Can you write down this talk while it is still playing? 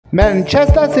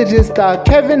Manchester City star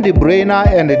Kavin De Bruyne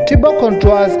and Thibaut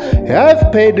Courtois have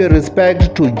paid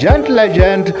respect to Gent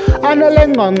legend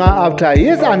Anele Ngcongca after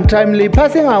his untimely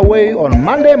passing away on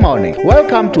Monday morning.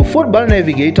 Welcome to Football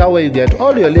Navigator, where you get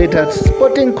all your latest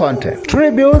sporting content.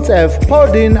 Tributes have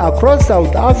poured in across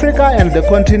South Africa and the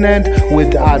continent,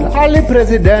 with Al Ahly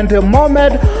president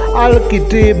Mohamed Al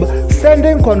Khatib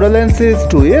sending condolences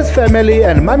to his family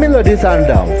and Mamelodi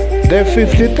Sundowns. The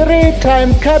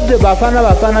 53-time capped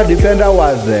Bafana defender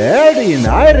was held in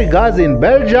high regards in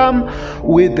Belgium,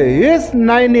 with his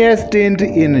 9-year stint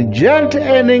in Gent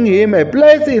earning him a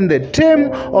place in the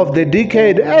team of the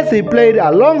decade as he played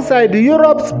alongside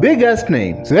Europe's biggest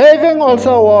names. Having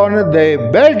also won the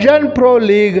Belgian Pro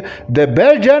League, the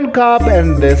Belgian Cup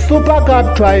and the Super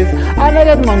Cup twice,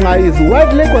 Anele Ngcongca is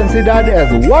widely considered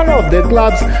as one of the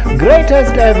club's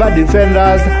greatest ever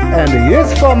defenders, and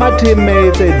his former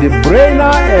teammates De Bruyne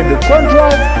and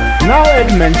Courtois, now at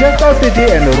Manchester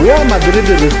City and Real Madrid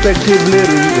respectively,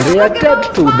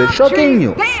 reacted to the shocking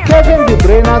news. Kavin De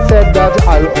Bruyne said that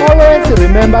 "I'll always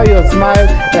remember your smile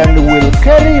and will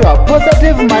carry your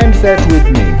positive mindset with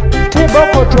me."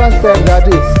 Thibaut Courtois said that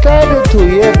it's sad to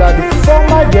hear that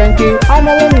former Yankee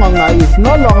Anele Ngcongca is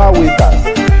no longer with us.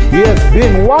 He has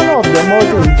been one of the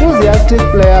most enthusiastic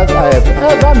players I have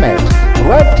ever met.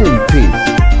 Rest in peace.